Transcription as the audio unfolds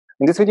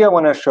In this video, I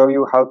want to show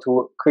you how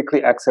to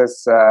quickly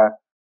access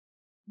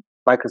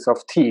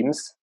Microsoft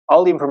Teams.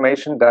 All the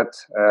information that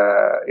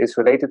is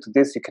related to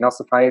this, you can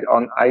also find it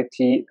on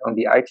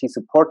the IT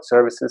support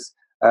services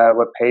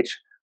webpage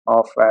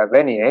of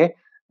Vanier.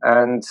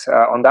 And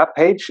on that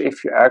page,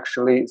 if you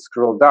actually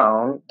scroll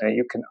down,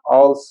 you can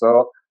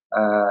also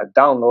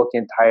download the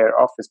entire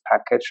Office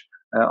package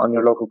on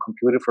your local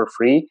computer for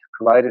free,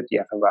 provided you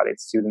have a valid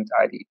student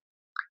ID.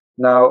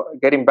 Now,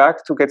 getting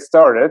back to get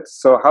started,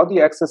 so how do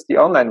you access the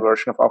online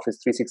version of Office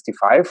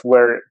 365,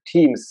 where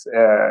Teams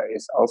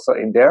is also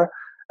in there?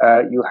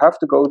 You have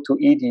to go to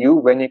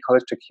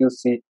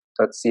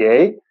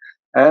edu.vaniercollegeqc.ca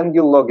and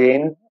you log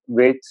in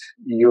with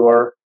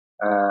your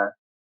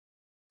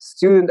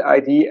student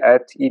ID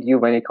at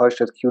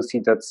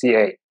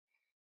edu.vaniercollegeqc.ca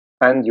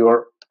and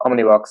your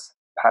Omnibox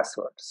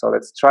password. So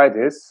let's try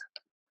this.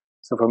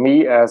 So for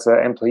me as an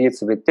employee,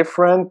 it's a bit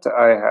different.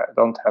 I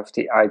don't have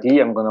the ID.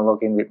 I'm going to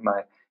log in with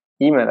my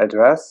email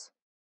address.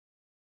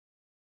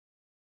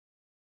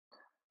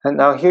 And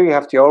now here you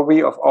have the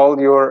overview of all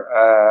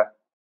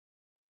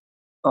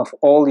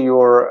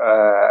your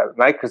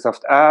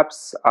Microsoft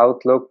apps,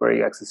 Outlook, where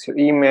you access your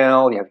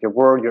email, you have your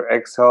Word, your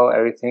Excel,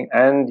 everything,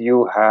 and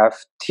you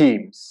have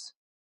Teams.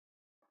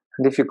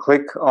 And if you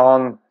click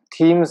on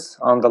Teams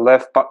on the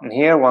left button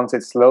here, once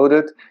it's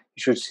loaded, you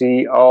should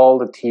see all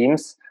the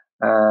teams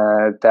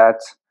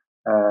that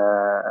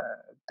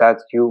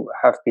you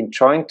have been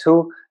joined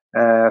to.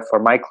 For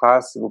my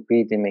class, it would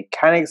be the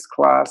mechanics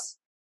class,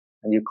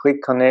 and you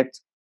click on it.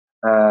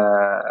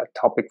 A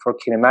topic for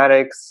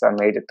kinematics, I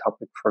made a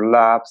topic for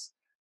labs,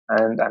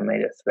 and I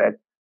made a thread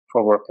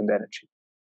for work and energy.